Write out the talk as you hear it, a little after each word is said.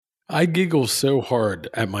I giggle so hard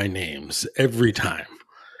at my names every time.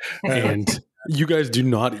 And you guys do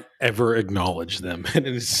not ever acknowledge them. And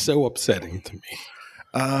it is so upsetting to me.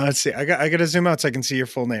 Let's see. I got to zoom out so I can see your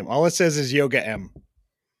full name. All it says is Yoga M.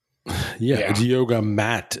 Yeah. It's Yoga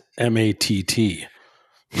Matt, M-A-T-T.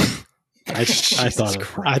 I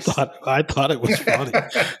thought it was funny.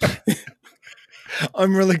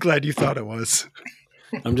 I'm really glad you thought it was.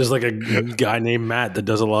 I'm just like a guy named Matt that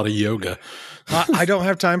does a lot of yoga. I don't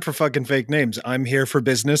have time for fucking fake names. I'm here for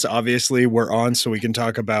business. Obviously, we're on so we can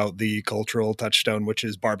talk about the cultural touchstone, which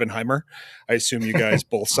is Barbenheimer. I assume you guys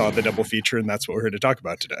both saw the double feature, and that's what we're here to talk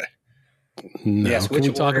about today. No. Yes, Can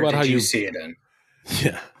we talk about how you see it in?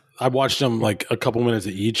 Yeah. I watched them like a couple minutes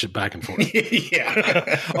of each back and forth.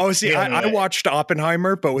 Yeah. Oh, see, I watched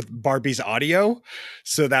Oppenheimer, but with Barbie's audio.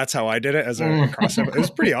 So that's how I did it as a crossover. It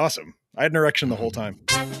was pretty awesome. I had an erection the whole time.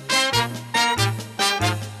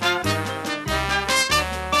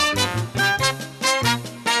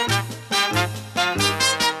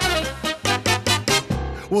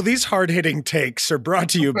 Well, these hard-hitting takes are brought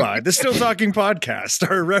to you by the Still Talking Podcast,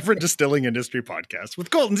 our irreverent distilling industry podcast with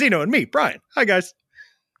Colton, Zeno, and me, Brian. Hi, guys.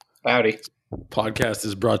 Howdy. Podcast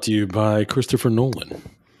is brought to you by Christopher Nolan.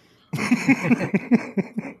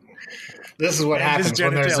 This is what happens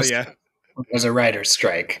when there's a writer's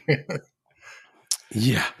strike.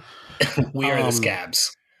 Yeah. We are the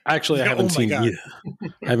scabs. Actually, I haven't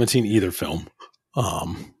seen either film.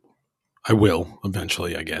 I will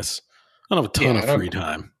eventually, I guess. I don't have a ton of free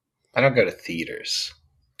time. I don't go to theaters.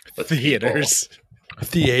 Theaters.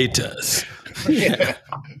 Yeah.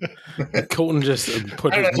 Colton just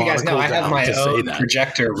put his monocle I have my own that.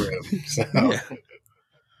 projector room. So. Yeah.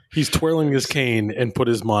 He's twirling his cane and put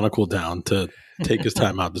his monocle down to take his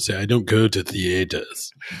time out to say, I don't go to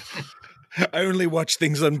theaters. I only watch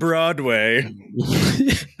things on Broadway.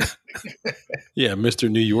 Yeah, Mr.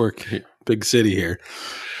 New York, big city here.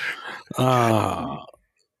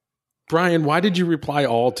 Brian, why did you reply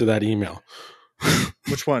all to that email?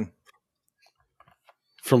 Which one?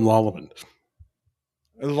 From Lolland.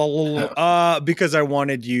 Because I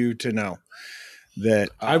wanted you to know that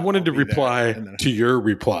I wanted to reply to your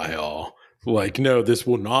reply all. Like, no, this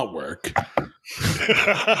will not work.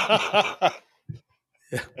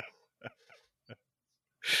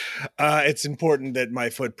 It's important that my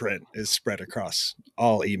footprint is spread across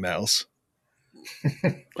all emails.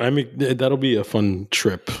 I mean, that'll be a fun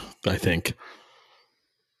trip, I think.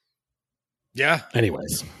 Yeah.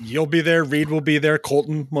 Anyways. You'll be there. Reed will be there.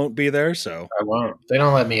 Colton won't be there. So I won't. They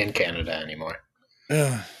don't let me in Canada anymore.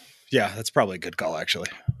 Yeah, that's probably a good call, actually.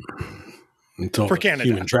 For Canada.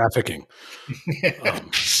 Human trafficking.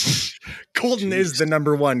 Colton is the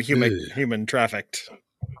number one human trafficked.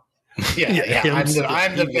 Yeah.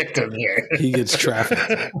 I'm the victim here. He gets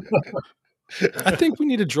trafficked. I think we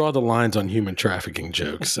need to draw the lines on human trafficking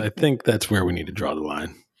jokes. I think that's where we need to draw the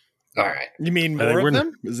line. All right. You mean more of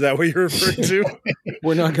them? Is that what you're referring to?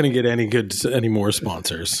 We're not going to get any more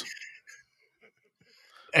sponsors.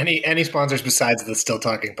 Any sponsors besides the Still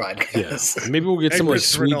Talking Podcast? Yeah. Maybe we'll get some like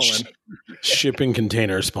sweet shipping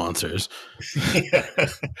container sponsors.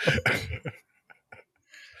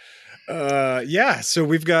 So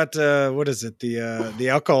we've got what is it? The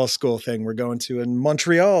alcohol school thing we're going to in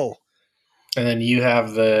Montreal. And then you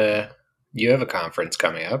have a conference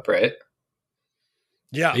coming up, right?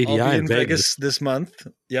 Yeah, ADI I'll be in Vegas this month.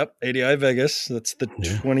 Yep, ADI Vegas. That's the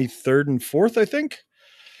 23rd and 4th, I think.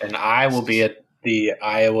 And I will be at the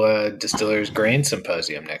Iowa Distillers Grain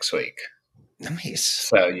Symposium next week. Nice.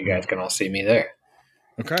 So you guys can all see me there.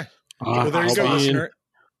 Okay. Well, there you go, listener.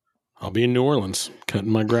 I'll be in New Orleans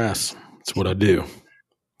cutting my grass. That's what I do.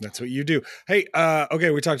 That's what you do. Hey, okay,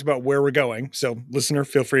 we talked about where we're going. So, listener,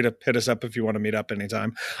 feel free to hit us up if you want to meet up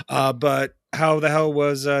anytime. But how the hell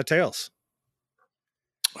was Tails?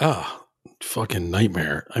 Fucking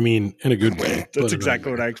nightmare. I mean, in a good way. That's exactly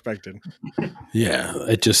what I expected. Yeah,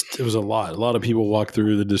 it was a lot. A lot of people walked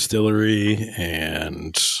through the distillery,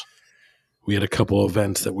 and we had a couple of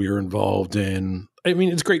events that we were involved in. I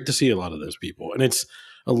mean, it's great to see a lot of those people, and it's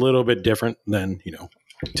a little bit different than,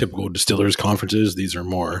 typical distillers conferences. These are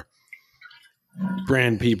more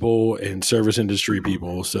brand people and service industry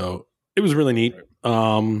people. So it was really neat.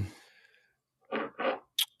 A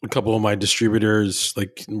couple of my distributors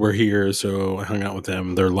were here, so I hung out with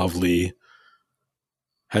them. They're lovely.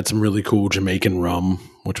 Had some really cool Jamaican rum,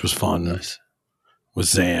 which was fun. Nice. With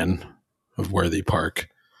Zan of Worthy Park.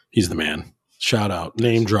 He's the man. Shout out.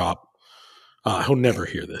 Name drop. He'll never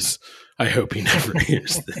hear this. I hope he never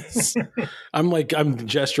hears this. I'm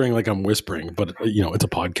gesturing like I'm whispering, but it's a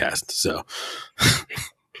podcast. So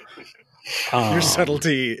Your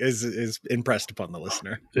subtlety is impressed upon the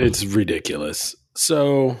listener. It's ridiculous.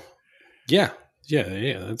 So, yeah,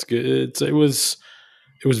 that's good. It was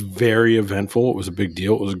very eventful. It was a big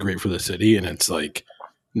deal. It was great for the city, and it's like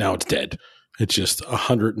now it's dead. It's just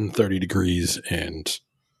 130 degrees and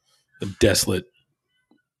a desolate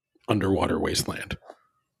underwater wasteland.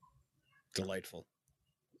 Delightful.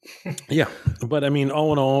 Yeah, but I mean,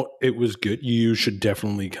 all in all, it was good. You should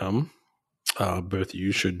definitely come. Both of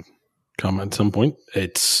you should come at some point.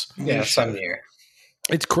 It's some year.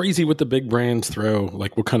 It's crazy what the big brands throw.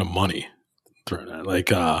 Like, what kind of money thrown at?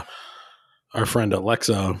 Like, our friend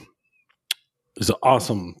Alexa is an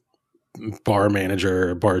awesome bar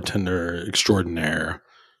manager, bartender extraordinaire.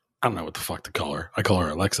 I don't know what the fuck to call her. I call her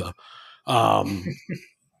Alexa.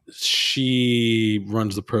 She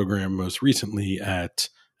runs the program most recently at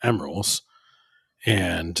Emerald's.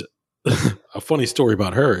 And a funny story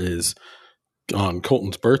about her is on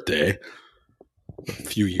Colton's birthday a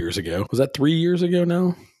few years ago. Was that 3 years ago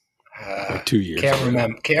now? Like 2 years ago.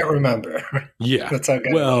 Can't remember. Yeah. That's how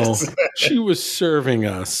good well, she was serving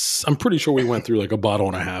us. I'm pretty sure we went through like a bottle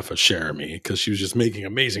and a half of Cherami because she was just making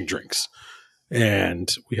amazing drinks. And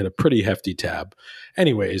we had a pretty hefty tab.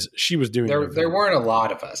 Anyways, she was doing there weren't a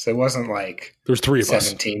lot of us. It wasn't like there's 3 of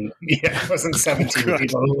 17. us. Yeah, it wasn't 17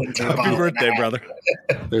 people who went to a Happy birthday, brother.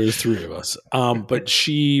 There's 3 of us. But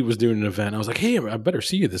she was doing an event. I was like, hey, I better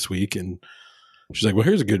see you this week. And she's like, well,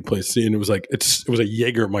 here's a good place to see. And it was like it was a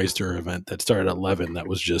Jägermeister event that started at 11. That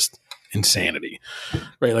was just insanity.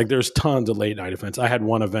 Right? Like there's tons of late night events. I had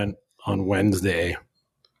one event on Wednesday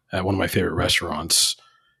at one of my favorite restaurants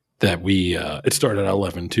that it started at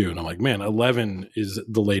 11 too. And I'm like, man, 11 is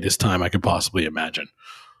the latest time I could possibly imagine.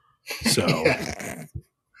 So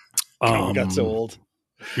got so old.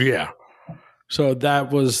 Yeah. So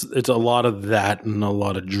it's a lot of that and a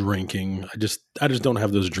lot of drinking. I just don't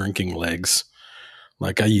have those drinking legs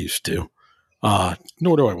like I used to.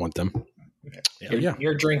 Nor do I want them. Yeah.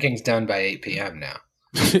 Your drinking's done by 8 p.m. now.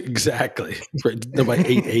 Exactly. By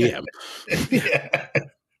 8 a.m. Yeah.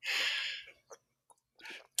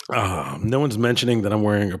 No one's mentioning that I'm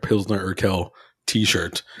wearing a Pilsner Urquell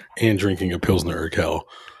t-shirt and drinking a Pilsner Urquell.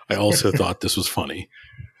 I also thought this was funny.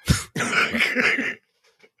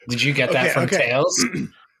 Did you get that from Tails?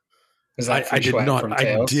 I did not.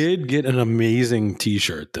 I did get an amazing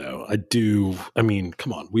t-shirt though. I do. I mean,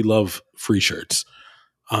 come on. We love free shirts.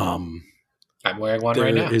 I'm wearing one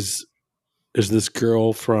right now. Is this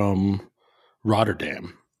girl from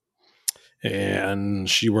Rotterdam. And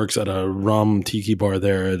she works at a rum tiki bar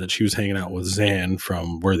there that she was hanging out with Zan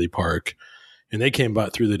from Worthy Park. And they came by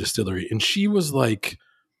through the distillery. And she was like,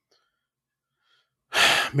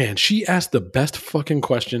 man, she asked the best fucking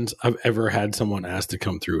questions I've ever had someone ask to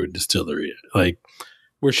come through a distillery. Like,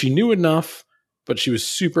 where she knew enough, but she was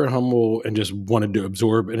super humble and just wanted to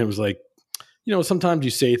absorb. And it was like, sometimes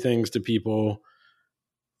you say things to people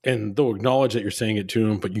and they'll acknowledge that you're saying it to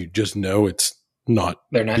them, but you just know it's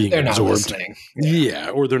they're not absorbed. Listening. Yeah,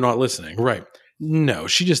 or they're not listening. Right. No,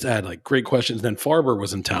 she just had like great questions. Then Farber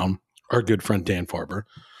was in town, our good friend Dan Farber.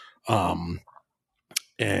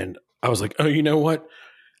 And I was like, oh, you know what?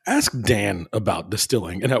 Ask Dan about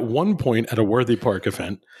distilling. And at one point at a Worthy Park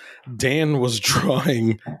event, Dan was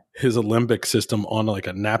drawing his alembic system on like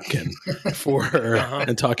a napkin for her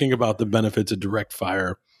and talking about the benefits of direct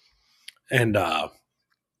fire. And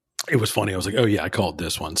it was funny. I was like, oh yeah, I called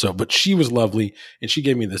this one. So, but she was lovely and she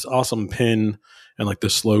gave me this awesome pin and like the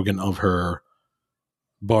slogan of her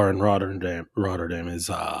bar in Rotterdam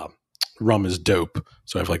is rum is dope.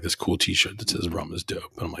 So I have like this cool t-shirt that says rum is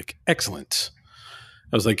dope. And I'm like, excellent.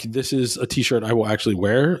 I was like, this is a t-shirt I will actually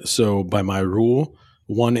wear. So by my rule,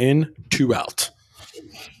 1 in, 2 out.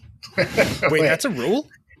 Wait, that's a rule?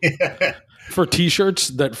 For t-shirts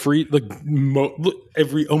that free, like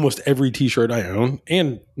almost every t-shirt I own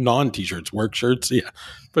and non-t-shirts, work shirts. Yeah.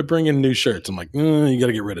 If I bring in new shirts, I'm like, you got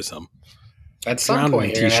to get rid of some. At some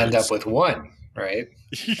point, you're going to end up with one, right?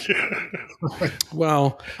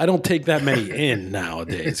 Well, I don't take that many in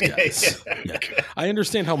nowadays, guys. Yeah. I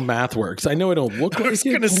understand how math works. I know I don't look like it. I was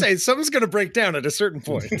going to say, something's going to break down at a certain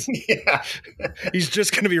point. Yeah. He's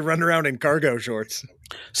just going to be running around in cargo shorts.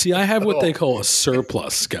 See, I have what they call a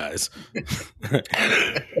surplus, guys.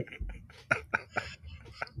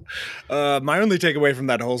 My only takeaway from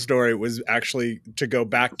that whole story was actually to go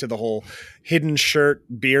back to the whole hidden shirt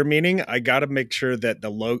beer meaning. I got to make sure that the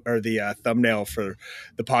logo or the thumbnail for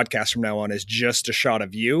the podcast from now on is just a shot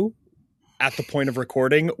of you at the point of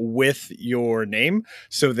recording with your name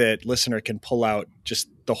so that listener can pull out just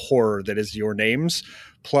the horror that is your names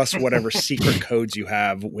plus whatever secret codes you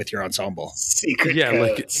have with your ensemble. Secret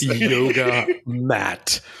like codes. yoga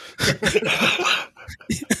mat.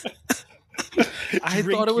 I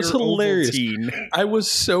thought it was hilarious. I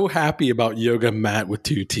was so happy about yoga mat with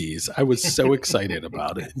 2 T's. I was so excited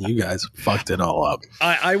about it. You guys fucked it all up.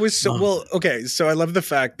 I was so well. Okay, so I love the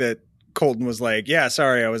fact that Colton was like, "Yeah,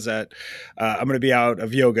 sorry, I was at. I'm going to be out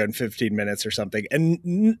of yoga in 15 minutes or something,"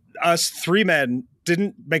 and us 3 men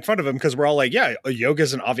didn't make fun of him because we're all like, yeah, yoga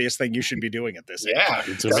is an obvious thing you should be doing at this age. Yeah.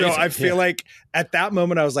 So I feel like at that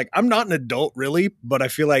moment I was like, I'm not an adult really, but I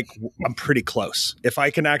feel like I'm pretty close. If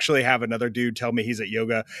I can actually have another dude tell me he's at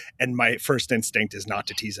yoga and my first instinct is not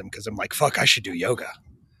to tease him because I'm like, fuck, I should do yoga.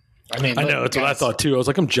 I mean, I know, that's what I thought too. I was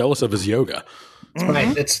like, I'm jealous of his yoga.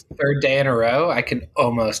 It's 3rd day in a row. I can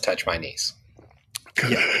almost touch my knees.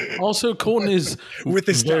 Yeah. Also, Colton is with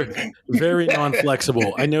his very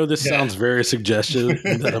non-flexible. I know this sounds very suggestive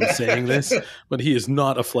that I'm saying this, but he is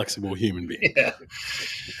not a flexible human being. Yeah.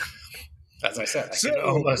 As I said,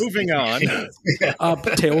 moving on.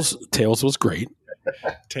 Tails was great.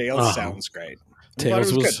 Tails sounds great.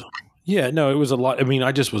 Tails was yeah, no, it was a lot. I mean,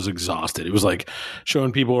 I just was exhausted. It was like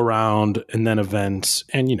showing people around and then events,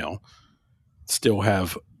 and still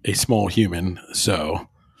have a small human, so.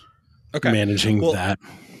 Okay. Managing that.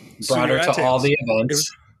 Brought her to all the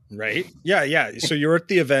events. Right? Yeah. So you were at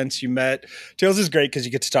the events. You met. Tails is great because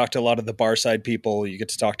you get to talk to a lot of the bar side people. You get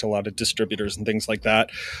to talk to a lot of distributors and things like that.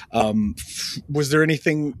 Was there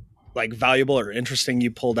anything like valuable or interesting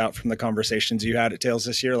you pulled out from the conversations you had at Tails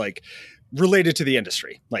this year, like related to the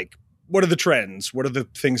industry? Like, what are the trends? What are the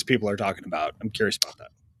things people are talking about? I'm curious about that.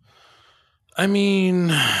 I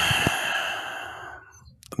mean,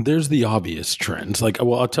 there's the obvious trends. Like,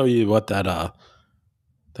 well, I'll tell you what that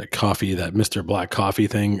coffee, that Mr. Black coffee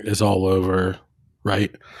thing is all over,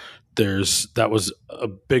 right? That was a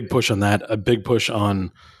big push on that, a big push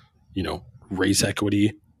on, race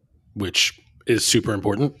equity, which is super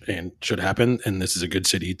important and should happen. And this is a good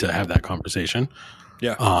city to have that conversation.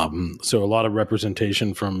 Yeah. So a lot of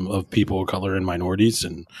representation of people of color and minorities.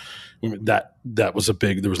 And that was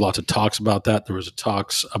there was lots of talks about that. There was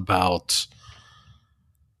talks about,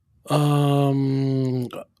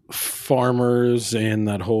 farmers and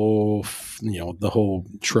that whole, the whole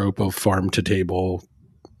trope of farm to table,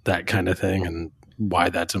 that kind of thing, and why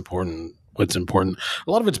that's important, what's important.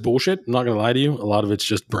 A lot of it's bullshit. I'm not going to lie to you. A lot of it's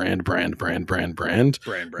just brand.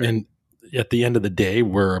 And at the end of the day,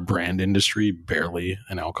 we're a brand industry, barely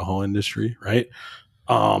an alcohol industry, right?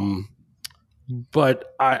 But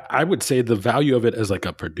I would say the value of it as like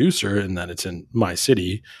a producer, and that it's in my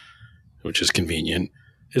city, which is convenient,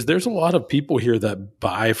 is there's a lot of people here that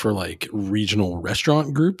buy for like regional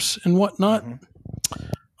restaurant groups and whatnot.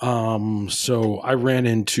 Mm-hmm. So I ran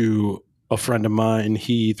into a friend of mine.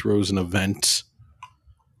 He throws an event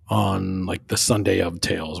on like the Sunday of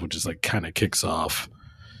Tales, which is like kind of kicks off.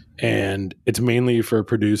 And it's mainly for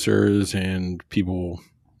producers and people.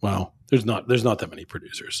 Well, there's not that many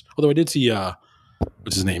producers. Although I did see,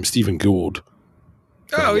 what's his name? Stephen Gould.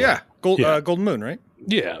 Oh yeah. Golden Moon, right?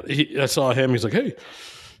 Yeah. I saw him. He's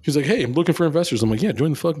like, hey, I'm looking for investors. I'm like, yeah,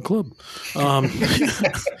 join the fucking club.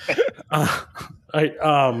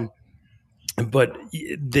 But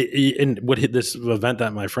this event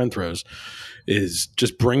that my friend throws is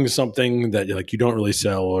just bring something that like you don't really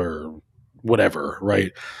sell or whatever,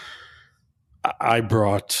 right? I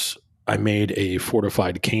made a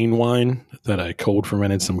fortified cane wine that I cold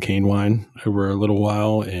fermented some cane wine over a little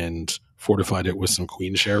while and fortified it with some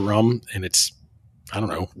Queen Share rum, and it's, I don't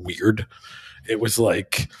know, weird. It was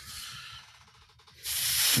like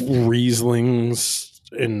Riesling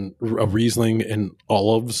and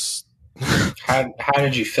olives. How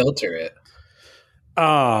did you filter it?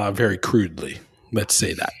 Very crudely. Let's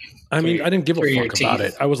say that. I mean, I didn't give a fuck about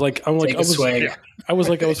it. I was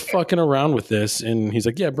fucking around with this, and he's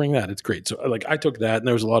like, "Yeah, bring that. It's great." So, like, I took that, and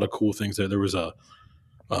there was a lot of cool things there. There was a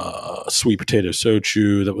sweet potato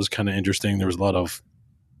sochu that was kind of interesting. There was a lot of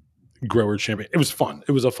grower champagne. It was fun.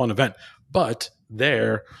 It was a fun event. But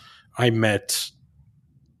there, I met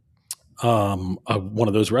one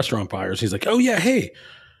of those restaurant buyers. He's like, "Oh yeah, hey,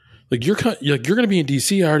 like you're going to be in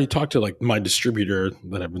DC. I already talked to like my distributor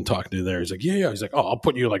that I've been talking to there." He's like, yeah. He's like, "Oh, I'll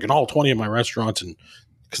put you like in all 20 of my restaurants," and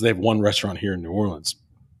because they have one restaurant here in New Orleans.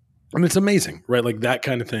 I mean, it's amazing, right? Like that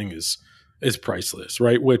kind of thing is priceless,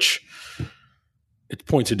 right? Which it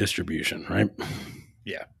points of distribution, right?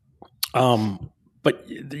 Yeah. But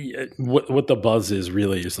what the buzz is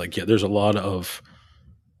really is like, yeah, there's a lot of,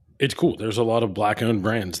 it's cool. There's a lot of black owned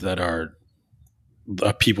brands that are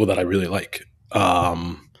people that I really like.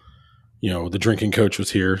 The drinking coach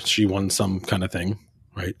was here. She won some kind of thing,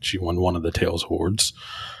 right? She won one of the Tails Awards.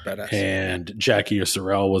 Badass. And Jackie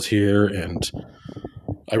Sorrell was here, and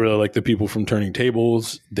I really like the people from Turning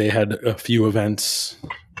Tables. They had a few events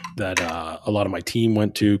that a lot of my team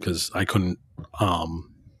went to because I couldn't.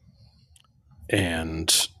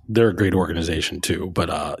 And they're a great organization too.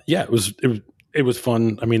 But it was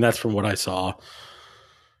fun. I mean, that's from what I saw.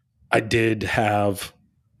 I did have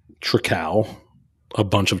Trical a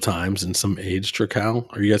bunch of times and some aged Trical.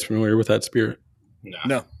 Are you guys familiar with that spirit?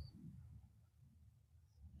 No.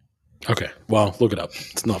 Okay. Well, look it up.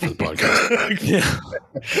 It's not for the podcast. Yeah.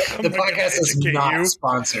 The podcast is not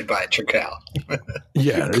sponsored by Trical.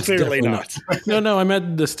 Yeah, it's clearly not. No, I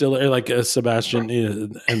met distiller like Sebastian,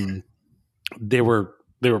 and they were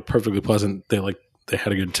perfectly pleasant. They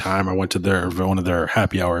had a good time. I went to one of their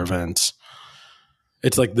happy hour events.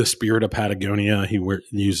 It's like the spirit of Patagonia. He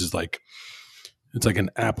uses it's like an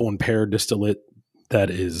apple and pear distillate that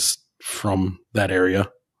is from that area,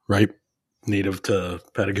 right? Native to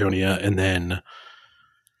Patagonia. And then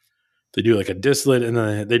they do like a distillate, and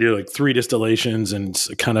then they do like 3 distillations, and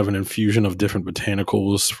it's kind of an infusion of different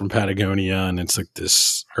botanicals from Patagonia. And it's like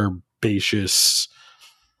this herbaceous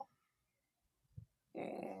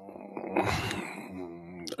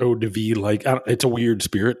eau de vie, it's a weird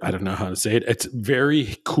spirit. I don't know how to say it. It's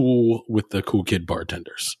very cool with the cool kid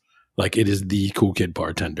bartenders. Like, it is the cool kid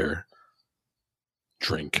bartender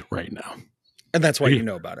drink right now. And that's why you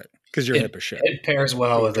know about it, because you're hip as shit. It pairs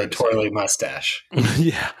well with a twirly mustache.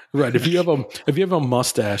 Yeah, right. If you have a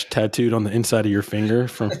mustache tattooed on the inside of your finger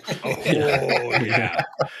from yeah.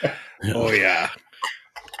 Oh yeah.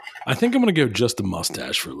 I think I'm gonna go just the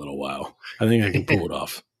mustache for a little while. I think I can pull it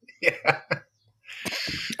off. Yeah.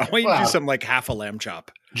 I want you to do something like half a lamb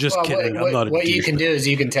chop. Just kidding. I'm not a what you can do is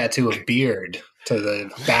you can tattoo a beard to the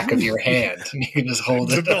back of your hand, and you can just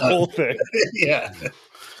hold it the up. whole thing. Yeah.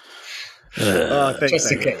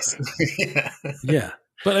 Just in case. Yeah.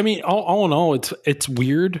 But I mean, all in all, it's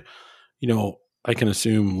weird. I can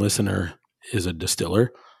assume listener is a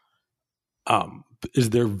distiller.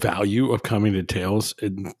 Is there value of coming to Tales?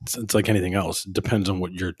 It's like anything else. It depends on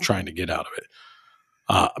what you're trying to get out of it.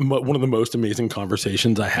 One of the most amazing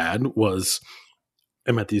conversations I had was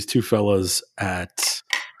I met these 2 fellas at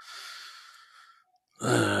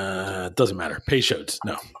doesn't matter. Peychaud's.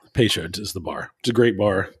 No, Peychaud's is the bar. It's a great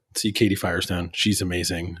bar. See Katie Firestone. She's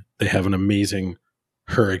amazing. They have an amazing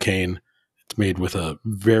Hurricane. It's made with a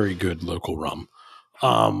very good local rum.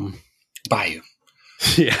 Bayou.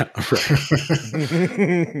 Yeah,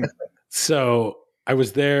 right. So I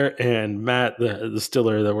was there, and Matt, the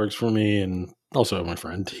distiller that works for me, and also my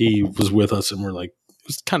friend, he was with us, and we're like, it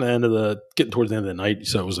was kind of getting towards the end of the night.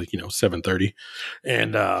 So it was like, 7:30.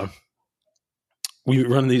 And we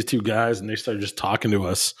run these 2 guys, and they started just talking to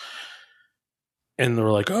us. And they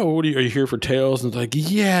were like, "Oh, are you here for Tales?" And it's like,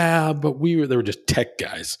 "Yeah," but they were just tech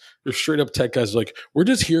guys. They're straight up tech guys. Like, we're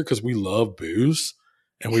just here because we love booze,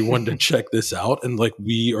 and we wanted to check this out. And like,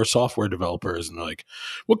 we are software developers. And they're like,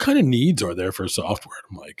 "What kind of needs are there for software?"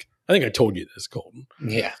 I'm like, "I think I told you this, Colton."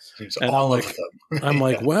 Yeah, and all of them. I'm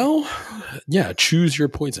like, "Well, yeah, choose your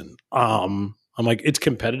poison." I'm like, it's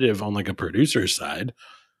competitive on like a producer's side.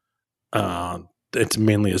 It's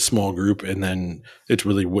mainly a small group, and then it's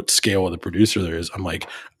really what scale of the producer there is. I'm like,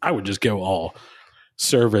 I would just go all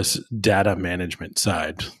service data management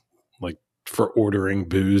side, like for ordering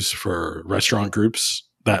booze for restaurant groups.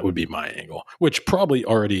 That would be my angle, which probably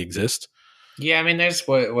already exists. Yeah, I mean, there's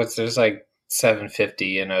there's like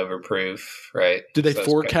 750 and overproof, right? Do they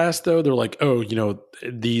forecast though? They're like, oh,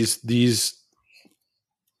 these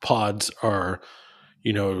pods are,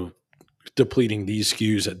 depleting these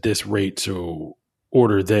SKUs at this rate, so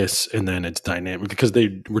order this, and then it's dynamic because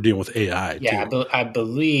they were dealing with AI. Yeah, too. I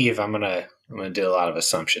believe I'm gonna do a lot of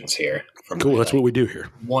assumptions here. Cool, that's what we do here.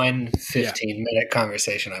 One 15-minute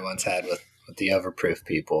conversation I once had with the overproof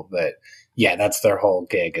people, but yeah, that's their whole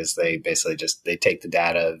gig. Is they basically they take the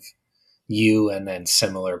data of you and then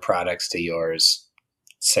similar products to yours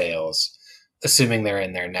sales, assuming they're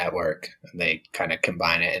in their network, and they kind of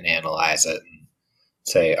combine it and analyze it and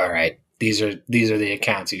say, all right, these are the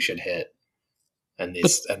accounts you should hit. And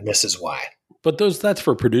this is why. But that's that's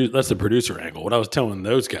the producer angle. What I was telling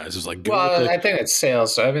those guys is like, I think it's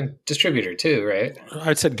sales. So I've been distributor too, right?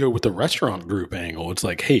 I said go with the restaurant group angle. It's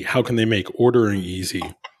like, hey, how can they make ordering easy?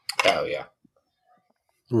 Oh yeah,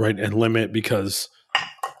 right, and limit, because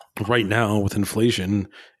right now with inflation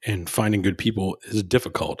and finding good people is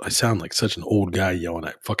difficult. I sound like such an old guy yelling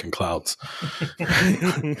at fucking clouds.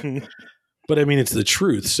 But I mean, it's the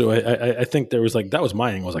truth. So I think there was like, that was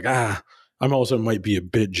my angle. I was like, I'm also might be a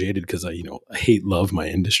bit jaded because I love my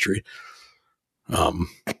industry.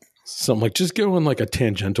 So I'm like, just go in like a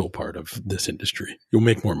tangential part of this industry. You'll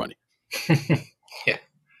make more money. Yeah.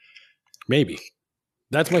 Maybe.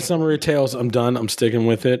 That's my summary of Tales. I'm done. I'm sticking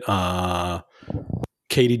with it.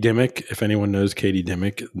 Katie Dimmick, if anyone knows Katie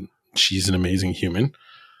Dimmick, she's an amazing human.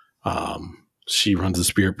 She runs the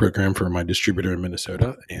Spirit program for my distributor in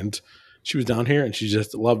Minnesota, and she was down here, and she's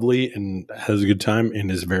just lovely and has a good time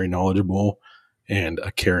and is very knowledgeable and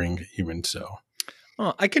a caring human. So,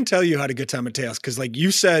 I can tell you had a good time at Tales because, like,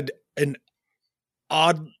 you said an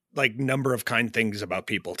odd number of kind things about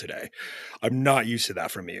people today. I'm not used to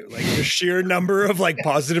that from you. Like the sheer number of like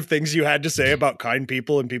positive things you had to say about kind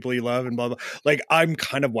people and people you love and blah blah. Like I'm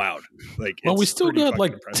kind of wowed. Like, well, we still got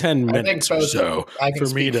like impressive. 10 minutes or so for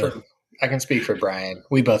me to. I can speak for Brian.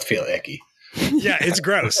 We both feel icky. Yeah, it's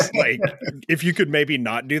gross. Like if you could maybe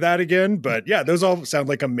not do that again, but yeah, those all sound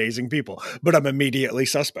like amazing people. But I'm immediately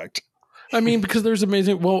suspect. I mean, because there's a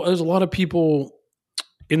lot of people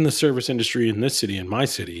in the service industry in this city, in my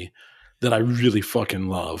city, that I really fucking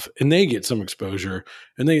love, and they get some exposure,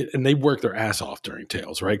 and they work their ass off during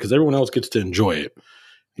Tales, right? Because everyone else gets to enjoy it.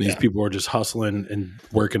 And these people are just hustling and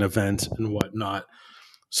working events and whatnot.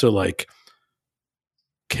 So like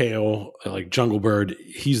Kale, like Jungle Bird,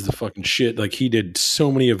 he's the fucking shit. Like he did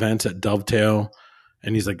so many events at Dovetail,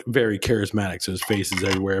 and he's like very charismatic. So his face is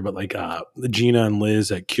everywhere. But like Gina and Liz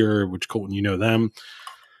at Cure, which Colton, you know them.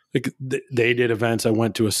 Like they did events. I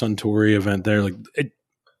went to a Suntory event there. Like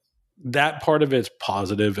that part of it's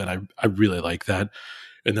positive, and I really like that.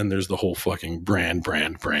 And then there's the whole fucking brand. But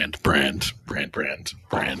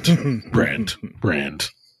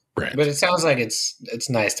it sounds like it's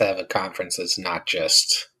nice to have a conference that's not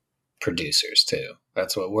just producers too.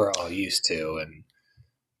 That's what we're all used to, and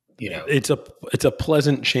it's a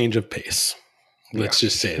pleasant change of pace. Let's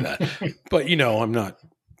just say that. But I'm not.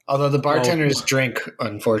 Although the bartenders drink,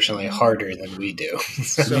 unfortunately, harder than we do.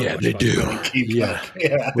 So yeah, they do. Yeah,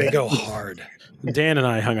 they go hard. Dan and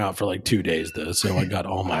I hung out for like 2 days, though, so I got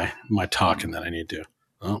all my talking that I need to.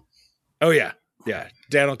 Oh yeah.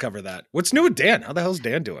 Dan will cover that. What's new with Dan? How the hell's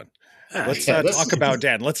Dan doing? Let's talk about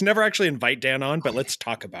Dan. Let's never actually invite Dan on, but let's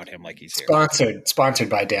talk about him like he's here. Sponsored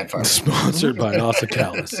by Dan Farber. Sponsored by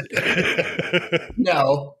Ossicalis.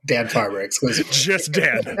 No, Dan Farber exclusive. Just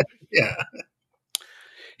Dan. Yeah.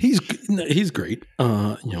 He's great.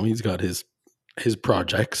 He's got his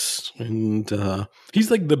projects, and he's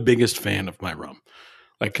like the biggest fan of my rum.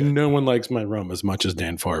 Like no one likes my rum as much as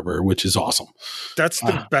Dan Farber, which is awesome. That's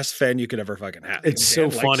the best fan you could ever fucking have. It's so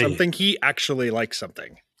funny. Something he actually likes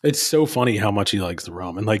something. It's so funny how much he likes the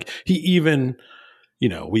rum, and like he even,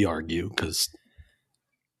 we argue because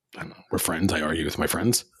I don't know, we're friends. I argue with my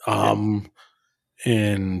friends, and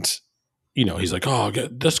he's like, oh,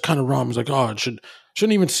 this kind of rum is like, oh, it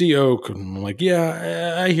shouldn't even see oak. And I'm like,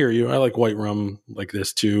 yeah, I hear you. I like white rum like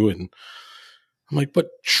this too. And I'm like, but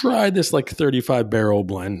try this like 35 barrel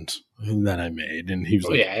blend that I made. And he was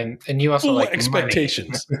and you also like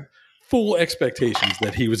expectations, full expectations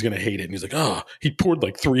that he was going to hate it. And he's like, oh, he poured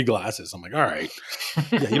like 3 glasses. I'm like, all right,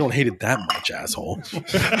 yeah, you don't hate it that much, asshole.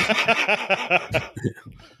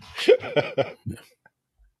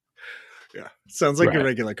 Yeah. Sounds like a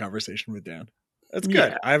regular conversation with Dan. That's good.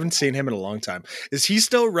 Yeah. I haven't seen him in a long time. Is he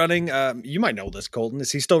still running? You might know this, Colton.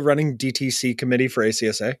 Is he still running DTC committee for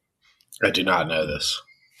ACSA? I do not know this.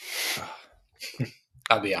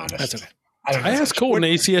 I'll be honest. That's okay. I asked Colton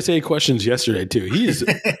ACSA questions yesterday too. He's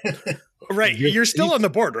right. You're still on the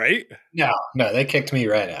board, right? No, they kicked me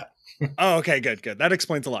right out. Oh, okay, good. That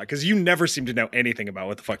explains a lot because you never seem to know anything about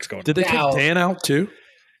what the fuck's going on. Did they kick Dan out too?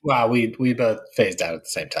 Well, we both phased out at the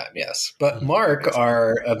same time, yes. But Mark,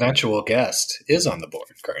 our eventual guest, is on the board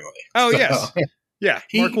currently. Oh, yes. Yeah,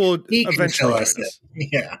 Mark will eventually join us.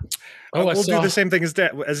 Yeah. We'll do the same thing as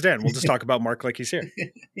Dan. We'll just talk about Mark like he's here.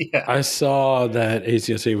 Yeah. I saw that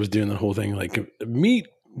ACSA was doing the whole thing, like, meet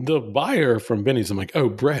the buyer from Benny's. I'm like, oh,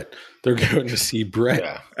 Brett. They're going to see Brett.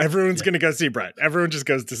 Yeah. Everyone's going to go see Brett. Everyone just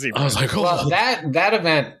goes to see Brett. I was like, oh. Well, that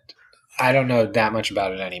event, I don't know that much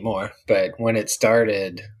about it anymore, but when it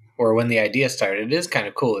started, or when the idea started, it is kind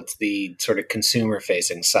of cool. It's the sort of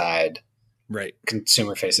consumer-facing side, right?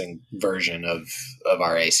 Consumer-facing version of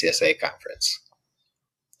our ACSA conference.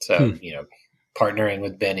 So, partnering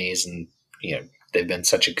with Benny's, and they've been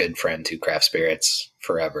such a good friend to craft spirits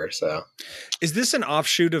forever. So, is this an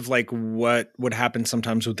offshoot of like what would happen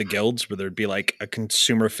sometimes with the guilds, where there'd be like a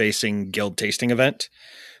consumer-facing guild tasting event?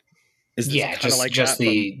 Is this just like just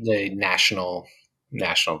the national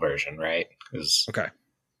version, right? Okay.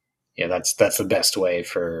 Yeah, that's the best way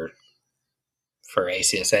for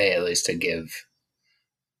ACSA at least to give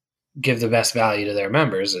give the best value to their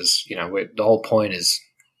members. Is the whole point is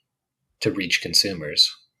to reach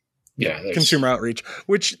consumers. Consumer outreach,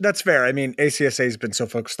 which that's fair. I mean, ACSA has been so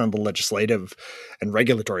focused on the legislative and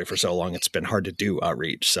regulatory for so long, it's been hard to do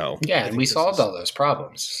outreach. So and we solved all those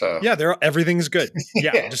problems. So everything's good.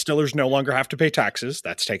 Yeah, distillers no longer have to pay taxes.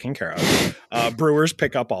 That's taken care of. Brewers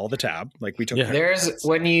pick up all the tab, like we took. Yeah. There's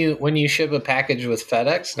when you ship a package with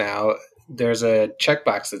FedEx now, there's a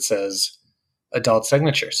checkbox that says adult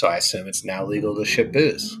signature. So I assume it's now legal to ship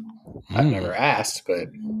booze. I've never asked, but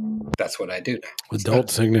that's what I do now. Adult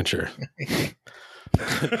signature.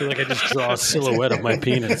 I feel like I just draw a silhouette of my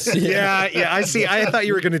penis. Yeah, I see. I thought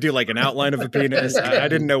you were going to do like an outline of a penis. I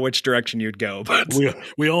didn't know which direction you'd go, but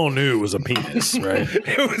we all knew it was a penis, right?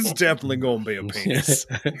 It was definitely going to be a penis.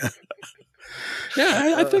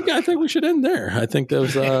 Yeah, I think we should end there. I think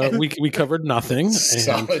those we covered nothing.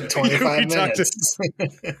 Solid 25 minutes.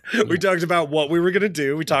 We talked about what we were going to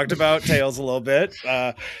do. We talked about tails a little bit.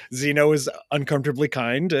 Zeno is uncomfortably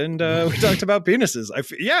kind, and we talked about penises.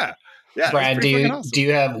 Yeah. Brad, do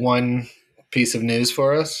you have one piece of news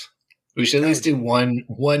for us? We should at least do one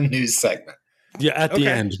news segment. Yeah, at the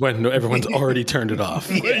end when everyone's already turned it off.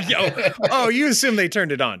 You assume they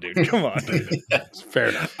turned it on, dude. Come on. Fair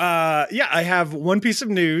enough. I have one piece of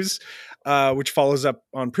news, which follows up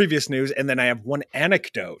on previous news, and then I have one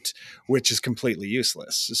anecdote, which is completely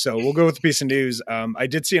useless. So we'll go with the piece of news. I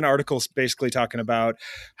did see an article basically talking about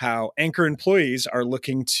how Anchor employees are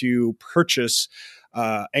looking to purchase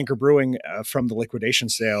Anchor Brewing from the liquidation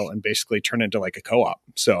sale and basically turn it into like a co-op.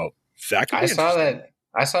 So that could be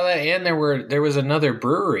I saw that, and there was another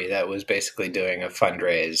brewery that was basically doing a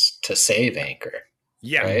fundraise to save Anchor.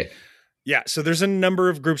 Yeah. Right? Yeah. So there's a number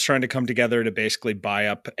of groups trying to come together to basically buy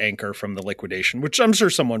up Anchor from the liquidation, which I'm sure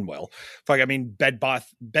someone will. I mean, Bed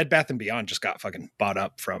Bath & Beyond just got fucking bought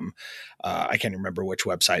up from, I can't remember which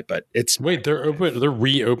website, but it's... Wait, they're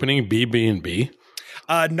reopening BB&B?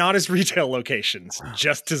 Not as retail locations,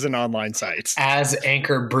 just as an online site. As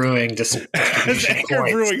Anchor Brewing As Anchor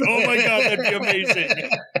Brewing. Oh my God, that'd be amazing.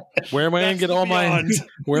 Where am I going to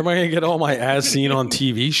get all my as seen on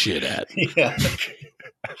TV shit at? Yeah.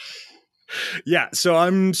 Yeah, so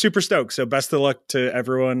I'm super stoked. So best of luck to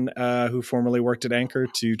everyone who formerly worked at Anchor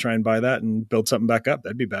to try and buy that and build something back up.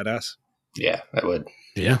 That'd be badass. Yeah, that would.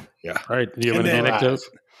 Yeah. All right. Do you have an anecdote?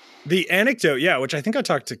 The anecdote, which I think I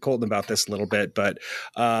talked to Colton about this a little bit, but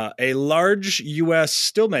a large U.S.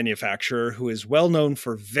 still manufacturer who is well known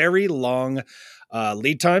for very long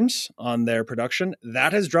lead times on their production,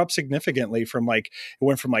 that has dropped significantly from it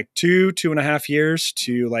went from 2.5 years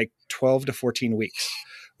to 12 to 14 weeks,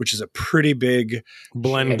 which is a pretty big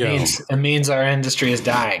blend. It means our industry is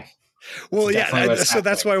dying. Well, so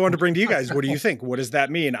that's why I wanted to bring to you guys. What do you think? What does that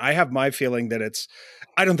mean? I have my feeling that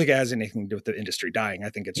I don't think it has anything to do with the industry dying. I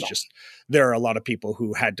think it's just there are a lot of people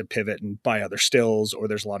who had to pivot and buy other stills, or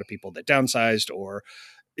there's a lot of people that downsized, or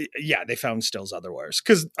they found stills otherwise.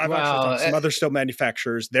 Because I've actually talked to some other still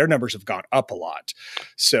manufacturers, their numbers have gone up a lot,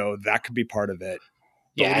 so that could be part of it.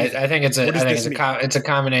 Yeah, I think it's a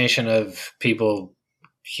combination of people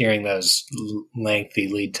hearing those lengthy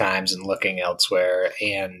lead times and looking elsewhere,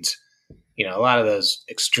 and a lot of those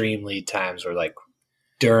extreme lead times were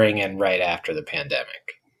during and right after the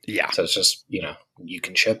pandemic. Yeah. So it's just, you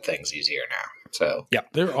can ship things easier now. So yeah,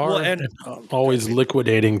 there are always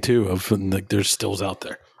liquidating too there's stills out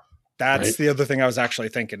there. That's the other thing I was actually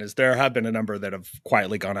thinking is there have been a number that have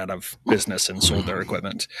quietly gone out of business and sold their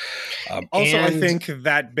equipment. I think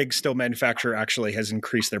that big still manufacturer actually has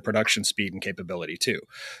increased their production speed and capability too.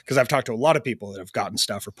 Because I've talked to a lot of people that have gotten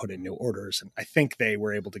stuff or put in new orders, and I think they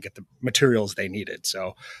were able to get the materials they needed.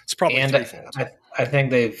 So it's probably threefold. I think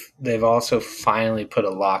they've also finally put a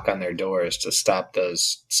lock on their doors to stop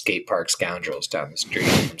those skate park scoundrels down the street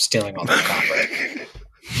from stealing all their copper.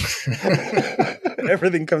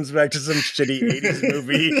 Everything comes back to some shitty 80s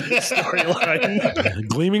movie storyline.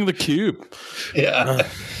 Gleaming the Cube. Yeah.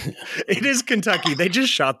 It is Kentucky. They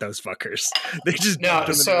just shot those fuckers. They just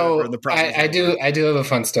so in the I do have a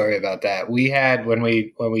fun story about that. We had when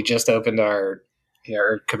we just opened or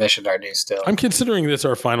commissioned our new still. I'm considering this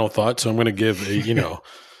our final thought, so I'm going to give please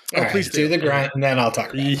do the grind, and then I'll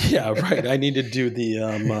talk about it. Yeah, right. I need to do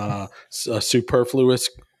the superfluous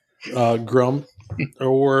grum.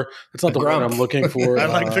 Or it's not the word I'm looking for. I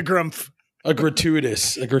like the grumph. A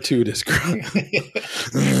gratuitous grumph.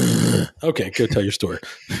 Okay, go tell your story.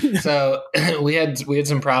 So we had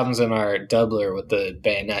some problems in our doubler with the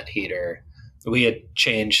bayonet heater. We had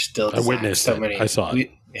changed still design. I witnessed so many. I saw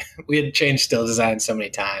it. We had changed still design so many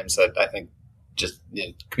times that I think just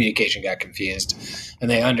communication got confused, and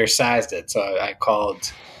they undersized it. So I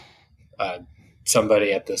called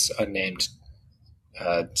somebody at this unnamed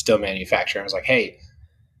still manufacturer. I was like, hey,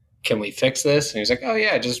 can we fix this? And he's like, oh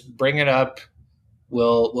yeah, just bring it up.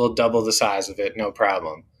 We'll double the size of it. No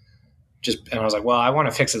problem. And I was like, well, I want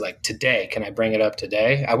to fix it like today. Can I bring it up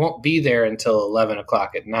today? I won't be there until 11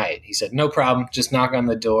 o'clock at night. He said, no problem. Just knock on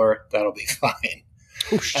the door. That'll be fine.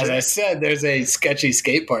 Oh, as I said, there's a sketchy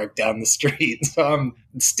skate park down the street. So I'm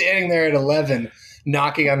standing there at 11,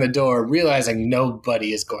 knocking on the door, realizing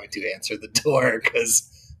nobody is going to answer the door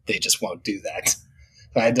because they just won't do that. So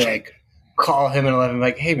I had to like call him at 11,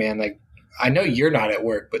 like, hey man, like, I know you're not at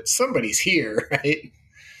work, but somebody's here, right?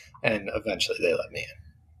 And eventually they let me in.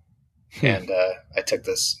 And I took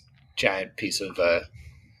this giant piece of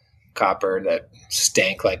copper that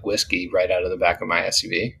stank like whiskey right out of the back of my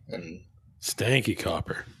SUV, and stanky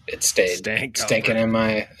copper. It stayed stinking in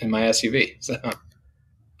my SUV. So,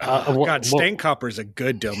 God, stank copper is a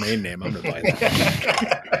good domain name. I'm gonna buy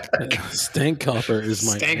that. Stank copper is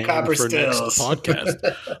my stank name copper for stills. next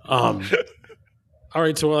podcast. All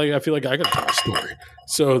right, so I feel like I got to tell a story.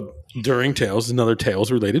 So during Tales, another Tales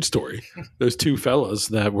related story. There's two fellas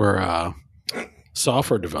that were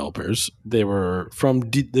software developers. They were from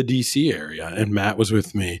the DC area, and Matt was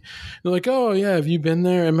with me. They're like, "Oh yeah, have you been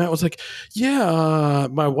there?" And Matt was like, "Yeah,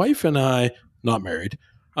 my wife and I, not married."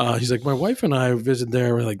 He's like, "My wife and I visited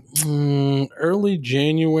there. We're like early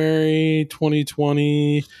January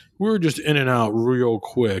 2020. We were just in and out real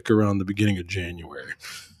quick around the beginning of January."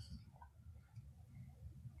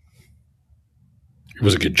 It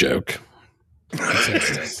was a good joke.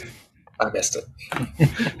 I missed it.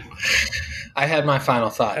 I had my final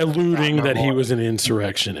thought. Alluding that he was an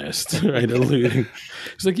insurrectionist, right? Alluding.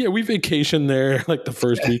 He's like, yeah, we vacationed there like the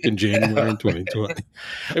first week in January in 2020.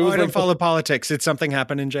 I don't follow politics. Did something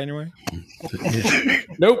happen in January?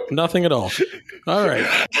 Nope, nothing at all. All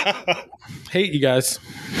right. Hate you guys.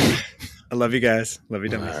 I love you guys. Love you,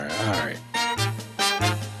 Dennis. All right.